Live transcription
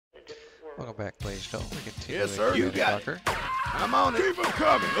Welcome back, ladies and gentlemen. We continue. Yes, sir. You got it. I'm on it. Keep them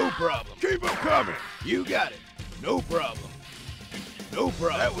coming. No problem. Keep them coming. You got it. No problem. No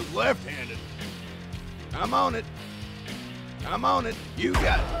problem. That was left-handed. I'm on it. I'm on it. You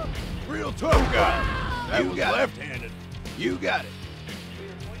got it. Real tough guy. That was left-handed. You got it.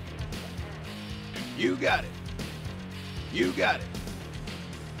 You got it. You got it.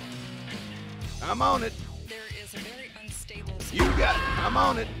 I'm on it. There is a very unstable You got it. I'm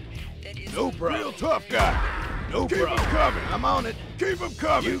on it. that is No problem. Real tough guy. No problem. Keep him coming. I'm on it. Keep him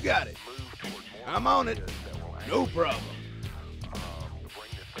coming. You got it. I'm on it. No problem.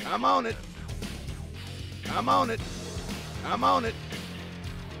 I'm on it. I'm on it. I'm on it.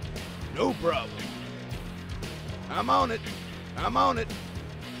 No problem. I'm on it. I'm on it.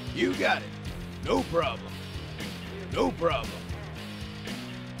 You got it. No problem. No problem.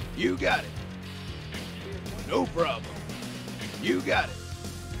 You got it. No problem. You got it.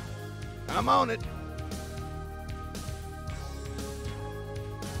 I'm on it.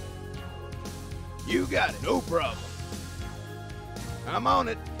 You got it. No problem. I'm on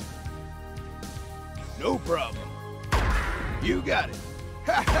it. No problem. You got it.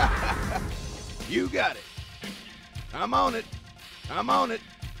 You got it. I'm on it. I'm on it.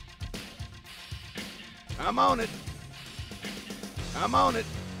 I'm on it. I'm on it.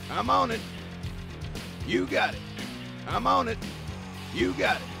 I'm on it. You got it. I'm on it. You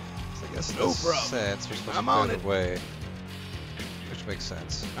got it. So I guess in No this problem. sense, we're supposed I'm to on put it it. away, which makes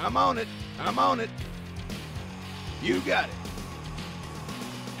sense. I'm on it. I'm on it. You got it.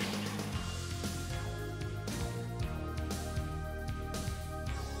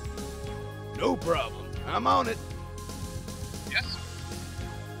 No problem. I'm on it. Yes, sir.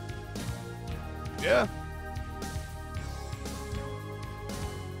 Yeah.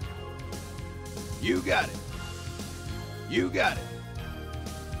 You got it. You got it.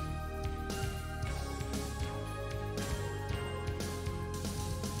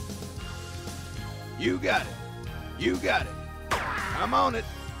 You got it. You got it. I'm on it.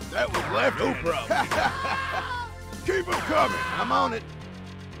 That was left. No problem. Keep them coming. I'm on it.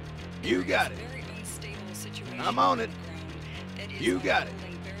 You got it. very unstable situation I'm on it. the ground that is You got it.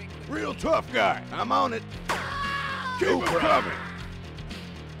 unfolding very quickly. Real tough guy. I'm on it. Keep them coming.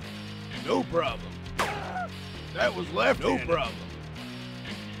 No problem. That was left. No problem.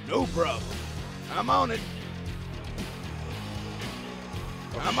 No problem. I'm on it.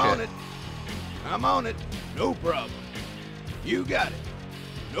 Oh, I'm shit. on it. I'm on it. No problem. You got it.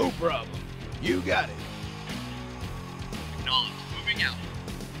 No problem. You got it. Acknowledged. Moving out.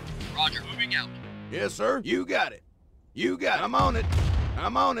 Roger, moving out. Yes, sir. You got it. You got it. I'm on it.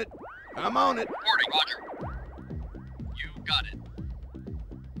 I'm on it. I'm on it. Reporting, Roger. You got it.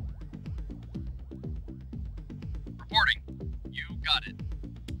 Reporting. You got it.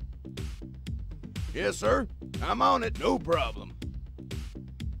 Yes, sir. I'm on it. No problem.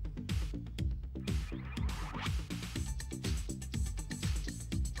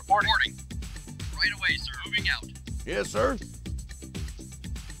 Reporting. Right away, sir. Moving out. Yes, sir.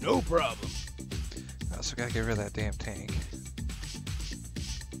 No problem. I also gotta get rid of that damn tank.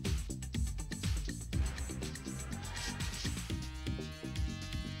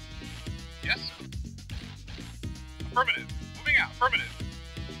 Yes, sir. Affirmative. Moving out. Affirmative.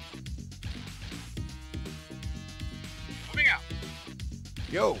 Moving out.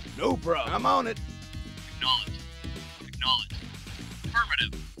 Yo, no problem. I'm on it. Acknowledged. Acknowledged.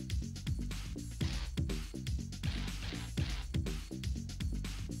 Affirmative.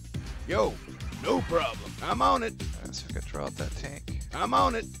 Yo, no problem. I'm on it. Alright, so we gotta draw out that tank. I'm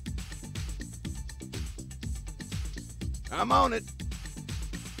on it. I'm on it.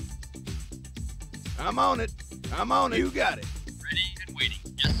 I'm on it. I'm on it. You got it. Ready and waiting.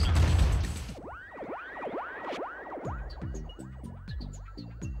 Yes, sir.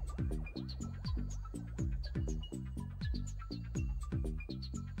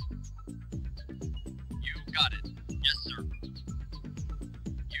 You got it. Yes, sir.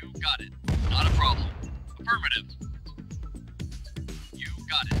 You got it. Not a problem. Affirmative. You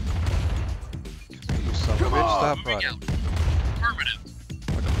got it. You son of a Come bitch, on, stop Moving running. out. Affirmative.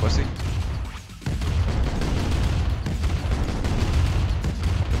 Fucking pussy.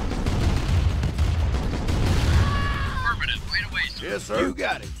 Affirmative. Right away, sir. Yes, sir. You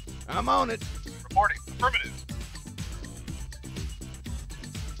got it. I'm on it. Reporting. Affirmative.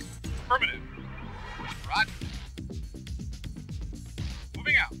 Affirmative. Roger.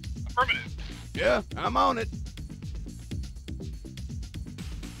 Moving out. Affirmative. Yeah, I'm on it.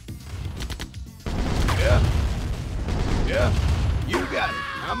 Yeah. Yeah. You got it.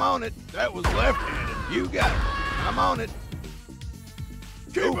 I'm on it. That was left-handed. You got it. I'm on it.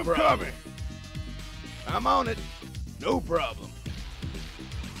 Keep 'em coming. I'm on it. No problem.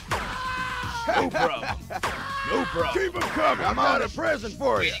 No problem. No problem. Keep 'em coming. I'm on a present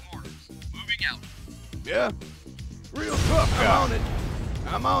for you. Waiting orders. Moving out. Yeah? Real tough guy. I'm on it.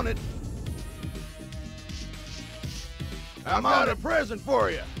 I'm on it. I'm on a present for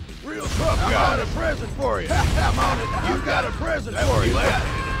you. Real tough guy. I'm on a present for you. I'm on it. You got a present for you.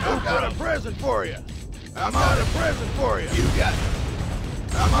 I've got a present for you. I'm on a present for you. You got it.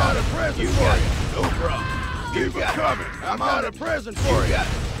 I'm on a present for you. No problem. Keep 'em coming. I'm on a present for you.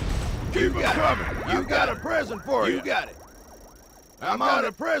 Keep 'em coming. You got a present for you. You got it. I'm on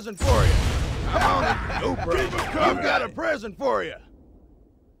a present for you. I'm on it. No problem. Keep 'em coming. You got a present for you.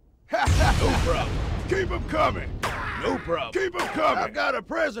 No problem. Keep 'em coming. No problem. Keep 'em coming. I've got a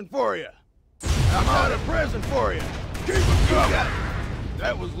present for you. I'm on a present for you. Keep 'em coming. Got it.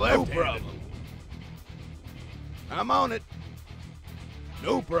 That was left-handed. No problem. I'm on it.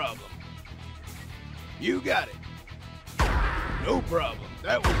 No problem. You got it. No problem.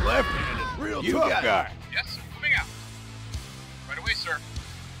 That was left-handed. Real tough guy. Yes, moving out. Right away, sir.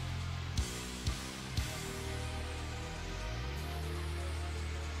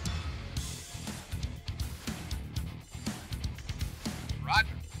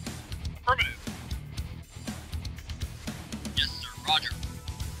 Roger. Affirmative. Yes, sir. Roger.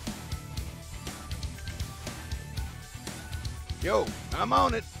 Yo, I'm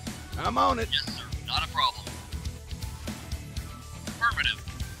on it. I'm on it. Yes, sir. Not a problem. Affirmative.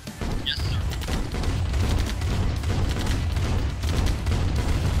 Yes, sir.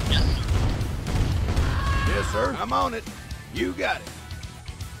 Yes, sir. Yes, sir. I'm on it. You got it.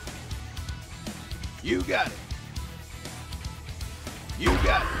 You got it. You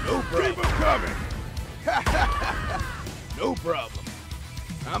got it. No problem. Keep 'em coming. No problem.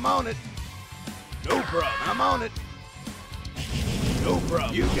 I'm on it. No problem. I'm on it. No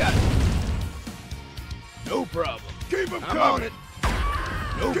problem. You got it. No problem. Keep 'em coming. I'm on it.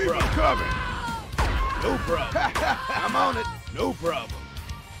 No Keep problem. 'Em coming. No problem. I'm on it. No problem.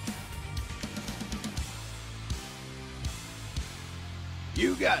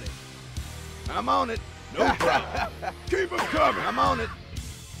 You got it. I'm on it. No problem. Keep 'em coming. I'm on it.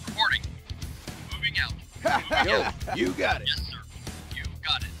 Reporting. Moving out. Yo, you got it. Yes, sir. You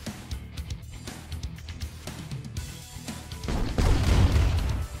got it.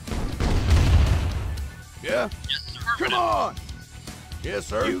 Yeah? Yes, sir. Come on. Yes,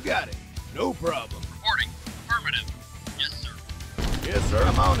 sir. You got it. No problem. Reporting. Affirmative. Yes, sir. Yes, sir.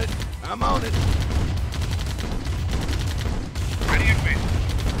 I'm on it. I'm on it. Ready and waiting.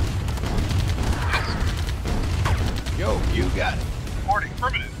 Yes, sir. Yo, you got it. Reporting.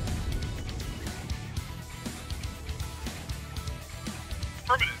 Affirmative.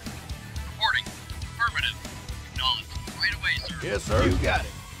 Affirmative. Reporting. Affirmative. Acknowledged. Right away, sir. Yes, sir. You got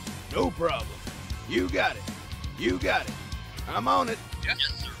it. No problem. You got it. You got it. I'm on it. Yes,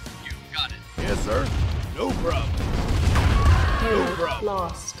 sir. You got it. Yes, sir. No problem. No problem.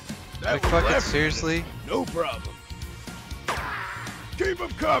 Lost. That Like was fucking left-handed. seriously? No problem. Keep 'em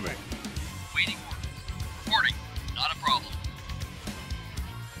coming. Waiting orders. Reporting. Not a problem.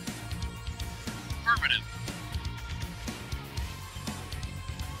 Affirmative.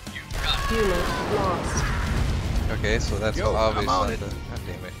 You got it. Unit lost. Okay, so that's Yo, obvious. I'm on not it. the- God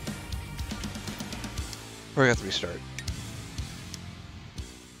damn it. We're gonna have to restart.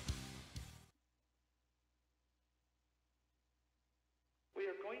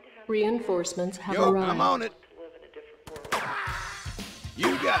 Reinforcements have Yo, arrived. I'm on it.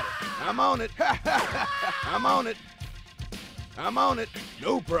 You got it. I'm on it. I'm on it. I'm on it.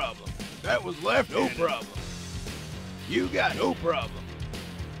 No problem. That was left. No problem. You got it. No problem.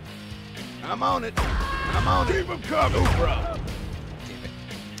 I'm on it. I'm on it. Keep 'em coming. No problem. Damn it.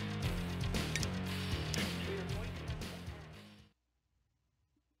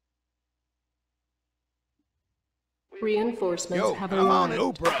 Reinforcements Yo, have I'm on arrived. it.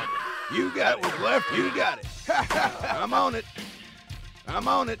 No problem. You got it. Was left. You got it. I'm on it. I'm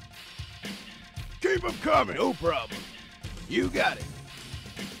on it. Keep 'em coming. No problem. You got it.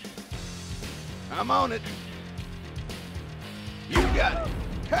 I'm on it. You got it.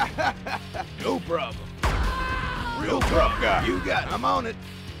 No problem. Real tough guy. You got it. I'm on it.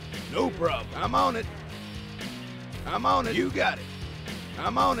 No problem. I'm on it. I'm on it. You got it.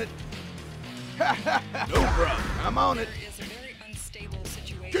 I'm on it. No problem. I'm on it. There is a very unstable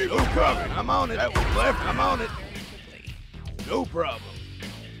situation. Keep 'em coming. I'm on it. That was left. I'm on it. Very quickly. No problem.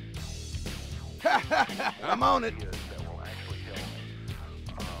 I'm on it.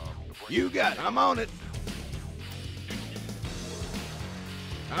 You got it. I'm on it.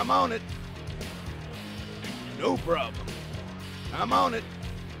 I'm on it. No problem. I'm on it.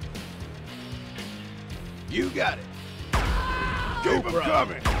 You got it. Keep 'em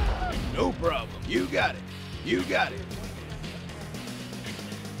coming. No problem. You got it. You got it.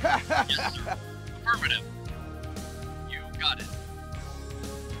 Yes, sir. Affirmative. You got it.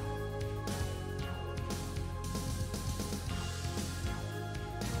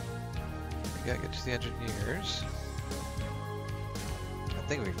 We gotta get to the engineers. I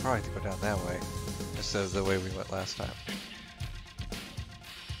think we probably have to go down that way instead of the way we went last time.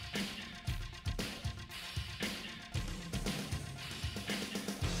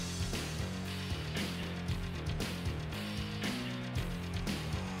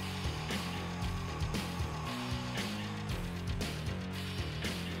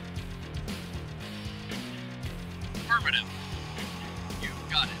 Affirmative. You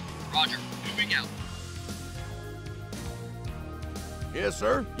got it. Roger. Moving out. Yes,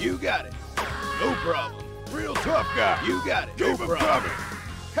 sir. You got it. No problem. Real tough guy. You got it. No problem.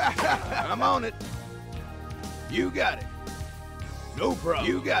 I'm on it. You got it. No problem.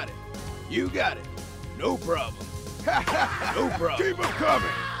 You got it. You got it. No problem. No problem. Keep 'em coming.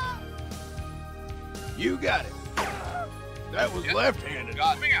 You got it. That was Yes. left-handed.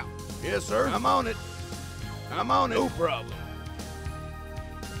 Moving out. Yes, sir. I'm on it. I'm on it. No problem.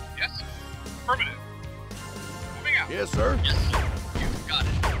 Yes, sir. Affirmative. Moving out. Yes, sir. Yes, sir. You got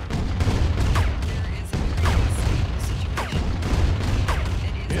it. There is a very unstable situation.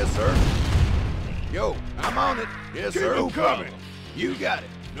 That is Yes, sir. Yo, I'm on it. Yes, sir. No problem. You got it.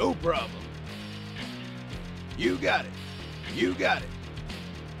 No problem. You got it. You got it.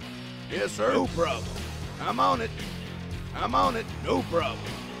 Yes, sir. No problem. I'm on it. I'm on it. No problem.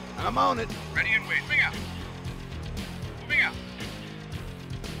 I'm on it. Ready and wait. Moving out. Moving out.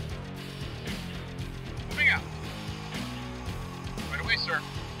 Moving out. Right away, sir.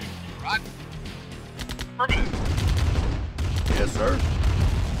 Rod. Affirmative. Yes, sir.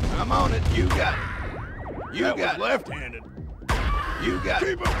 I'm on it. You got it. You That got was it. left-handed. You got it.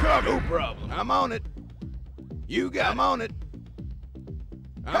 Keep 'em coming. No problem. I'm on it. You got it. I'm on it.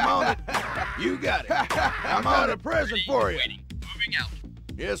 I'm on it. You got it. I'm on a present Ready for and you. waiting. Moving out.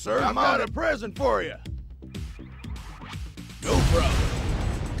 Yes, sir. I'm on a present for you. No problem.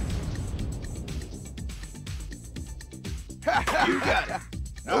 You got it.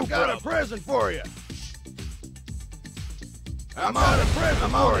 I've got a present for you. I'm on a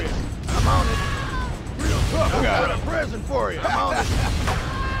present for you. I'm on it. Real tough. I've got a present for you. I'm on it.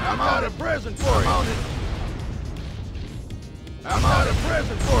 I'm on a present for you. I'm on it. I'm on a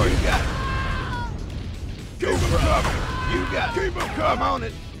present for you. You got it. Keep 'em coming. You got it. Keep 'em I'm coming. on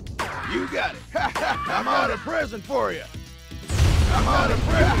it. You got it. I'm on a present for you. I'm on a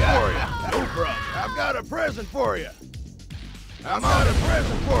present for you. No problem. I've got a present for you. I'm on a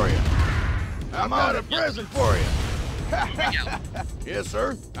present for you. I'm on a present for you. Moving out. Yes,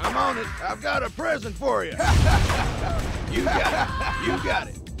 sir. I'm on it. I've got a present for you. You got it. You got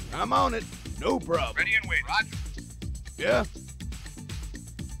it. I'm on it. No problem. Ready and wait. Roger. Yeah.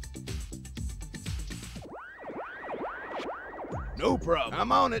 No problem.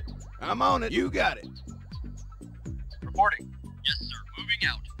 I'm on it. I'm on it. You got it. Reporting. Yes, sir. Moving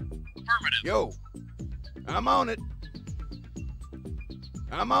out. Affirmative. Yo. I'm on it.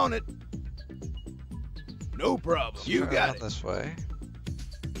 I'm on it. No problem. You Turn got around it. this way.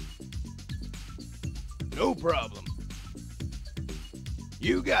 No problem.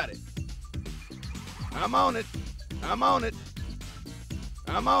 You got it. I'm on it. I'm on it.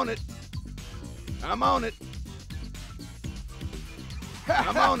 I'm on it. I'm on it.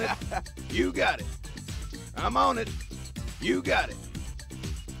 I'm on it. You got it. I'm on it. You got it.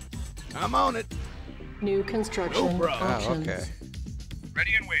 I'm on it. New construction No problem. Oh, options. okay.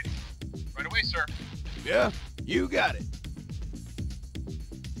 Ready and waiting. Right away, sir. Yeah, you got it.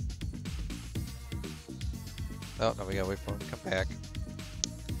 Oh, no, we gotta wait for him to come back.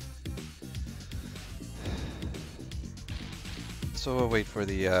 So we'll wait for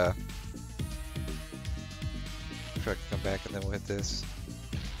the truck to come back and then we'll hit this.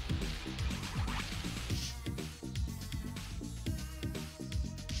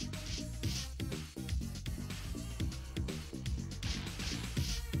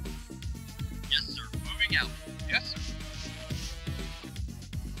 Yes, sir. Moving out. Yes, sir.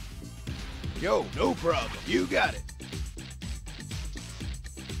 Yo, no problem. You got it.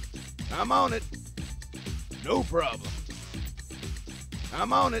 I'm on it. No problem.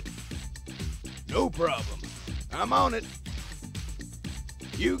 I'm on it. No problem. I'm on it.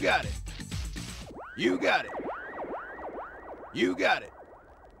 You got it. You got it. You got it.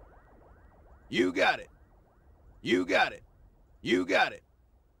 You got it. You got it. You got it.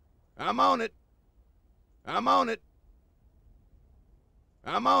 I'm on it. I'm on it.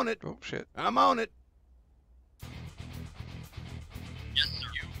 I'm on it. Oh shit. I'm on it.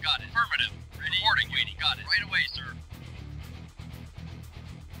 got it. Affirmative. Ready? Reporting. Waiting. Got it. Right away, sir.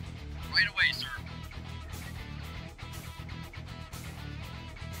 Right away, sir.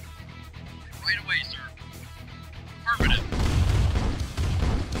 Right away, sir. Affirmative.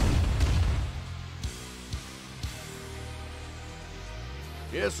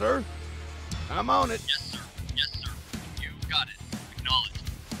 Yes, sir. I'm on it. Yes, sir. Yes, sir. You got it. Acknowledged.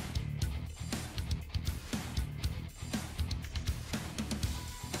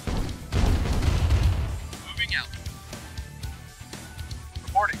 Moving out.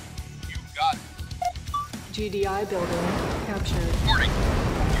 Reporting. You got it. GDI building captured. Reporting.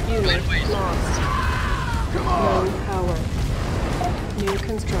 Unit Right away, sir. lost. Come No on. power. New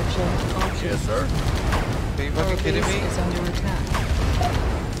construction options. Yes, sir. Are you Our fucking kidding base me? is under attack.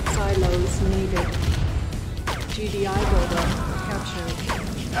 Silos needed. GDI building captured.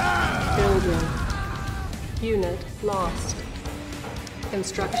 Building. Unit lost.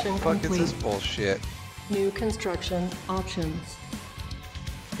 Construction Fuck is complete. this bullshit? New construction options.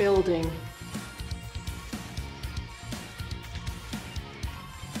 Building.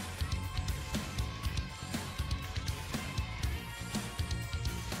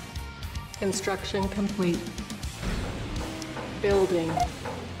 Construction complete. Building. Now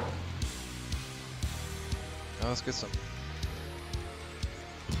let's get some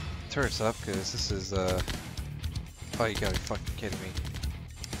turrets up, because this is, oh, you gotta be fucking kidding me.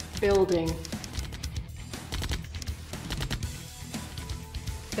 Building.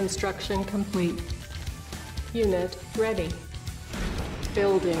 Construction complete. Unit ready.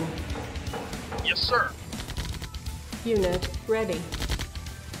 Building. Yes, sir. Unit ready.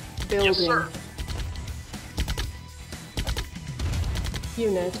 Building. Yes, sir.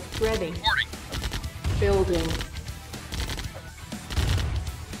 Unit ready. Reporting. Building.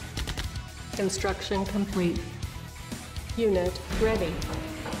 Construction complete. Unit ready.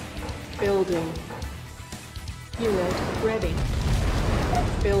 Building. Unit ready.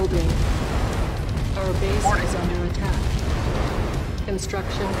 Building. Our base is under attack.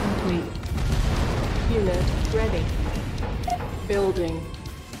 Construction complete. Unit ready. Building.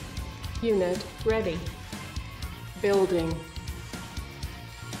 Unit ready. Building.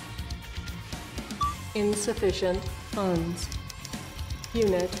 Insufficient funds.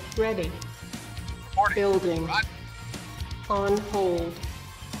 Unit ready. Reporting. Building. Right. On hold.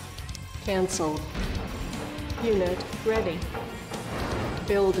 Cancel. Unit ready.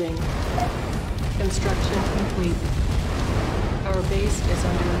 Building. Construction complete. Our base is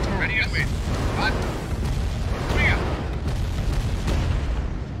under attack. Ready and wait. Right. Moving out.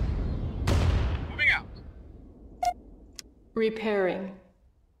 Moving out. Repairing.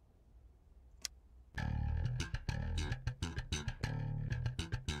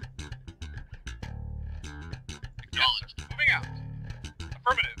 Acknowledged. Moving out.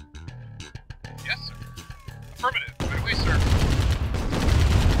 Affirmative. Yes, sir. Affirmative. Right away, sir.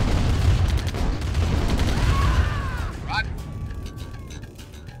 Roger.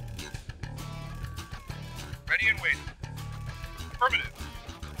 Ready and waiting. Affirmative.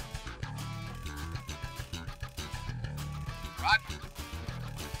 Roger.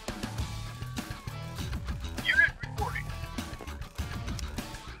 Unit reporting.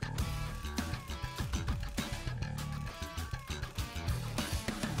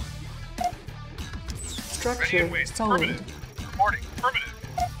 Ready Structure and waiting. solid. Affirmative. Reporting. Affirmative.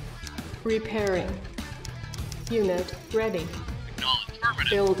 Repairing. Unit ready. Acknowledged. Affirmative.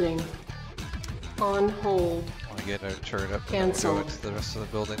 Building. On hold. I want to get our turret up and then we'll Cancel. go into the rest of the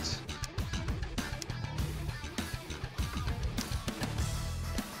buildings.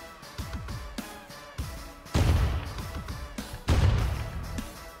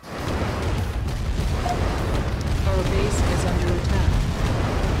 Our base is under attack.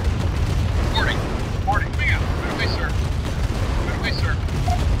 Reporting. Reporting. Moving out. Right away, sir. Right away, sir.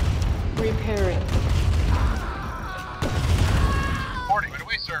 Repairing. Reporting. Right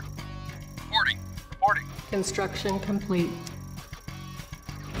away, sir. Reporting. Reporting. Construction complete.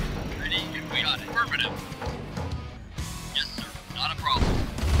 Ready and we got it. Affirmative. Yes, sir. Not a problem.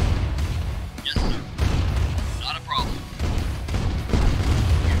 Yes, sir. Not a problem.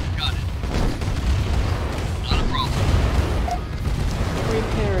 You got it. Not a problem.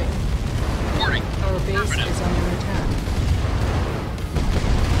 Repairing. Reporting. Our base Affirmative. is under attack.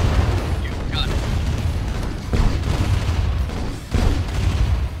 You got it.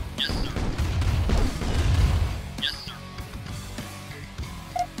 Yes, sir. Yes, sir.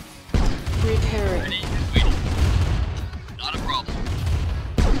 Repairing. Ready and waiting. Not a problem.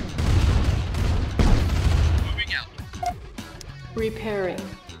 Moving out. Repairing.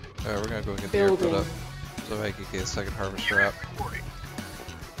 Alright, we're gonna go get the airport Building. up so I can get a second harvester Unit out. reporting.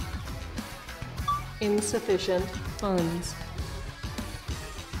 Insufficient funds.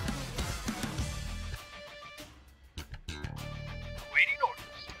 Waiting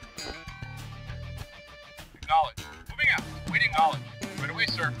orders. Acknowledge. Moving out. Waiting knowledge. Right away,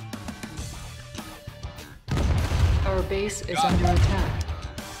 sir. Our base is Got it. under attack.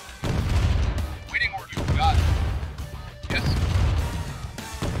 Waiting orders. Got it. Yes, sir.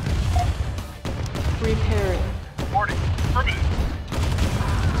 Repairing. Reporting. Affirmative.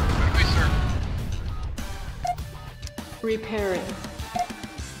 Right away, sir. Repairing.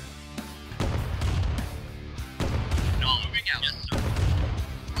 No, moving out. Yes, sir.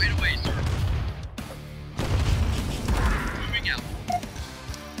 Right away, sir. Moving out.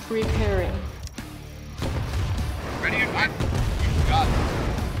 Repairing. Ready and act. Got it.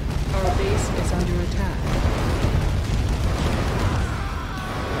 Our base is under attack.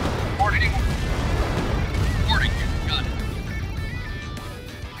 Reporting. Reporting you. Got it.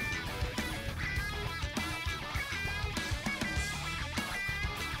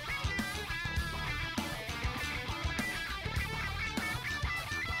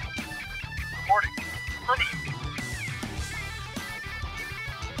 Reporting. Affirmative.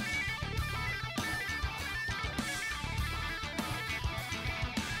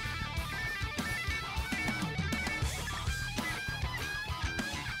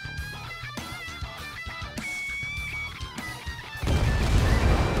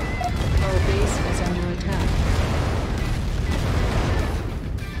 Our base is under attack.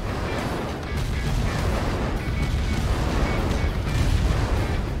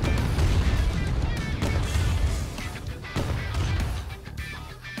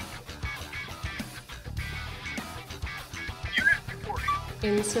 Unit reporting.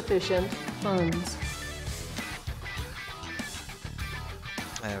 Insufficient funds.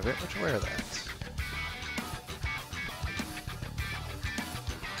 I am very much aware of that.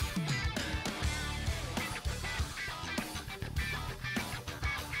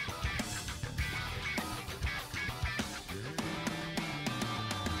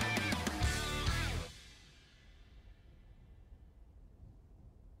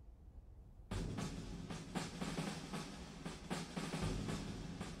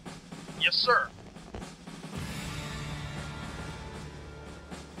 Yes, sir.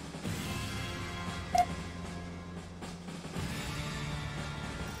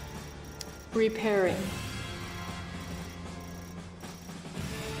 Repairing.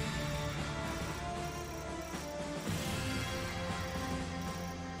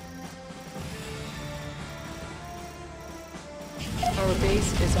 Our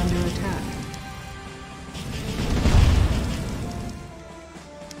base is under attack.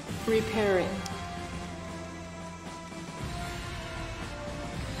 Repairing.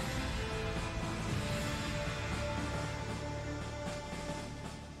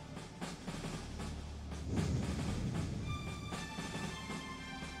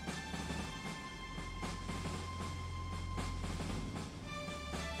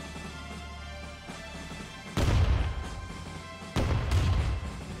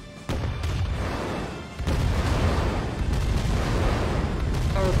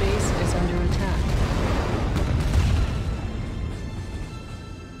 Our base is under attack.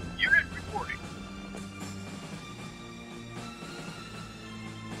 Unit reporting.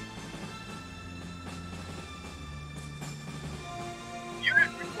 Unit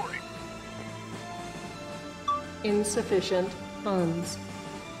reporting. Insufficient funds.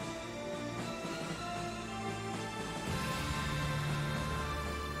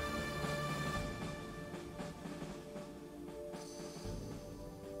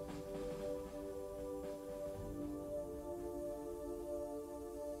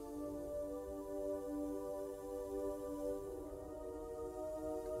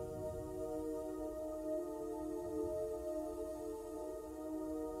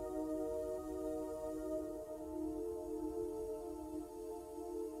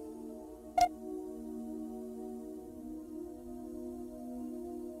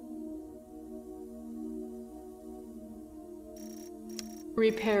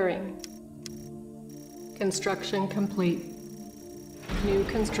 Repairing. Construction complete. New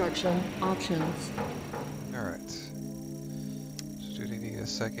construction options. Alright. So do they need a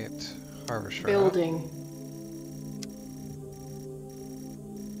second harvest route? Building.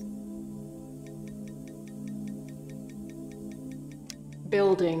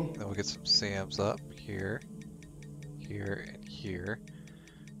 Building. Then we'll get some SAMs up here, here, and here.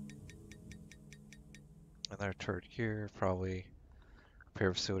 Another turret here, probably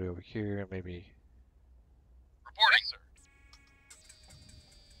repair facility over here, and maybe Reporting, sir.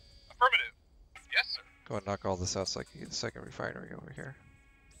 Affirmative. Yes, sir. go and knock all this out so I can get a second refinery over here.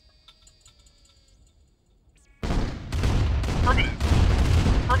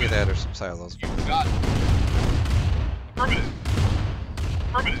 Either that or some silos. You got it. Affirmative.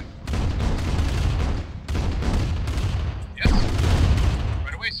 Affirmative. Yes.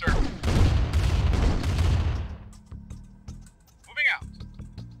 Right away, sir. Moving out.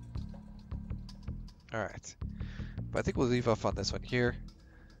 Alright. But I think we'll leave off on this one here.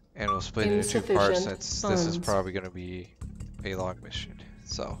 And we'll split it into two parts Insufficient since this is funds. probably going to be a long mission.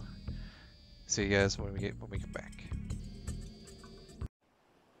 So, see you guys when we come back.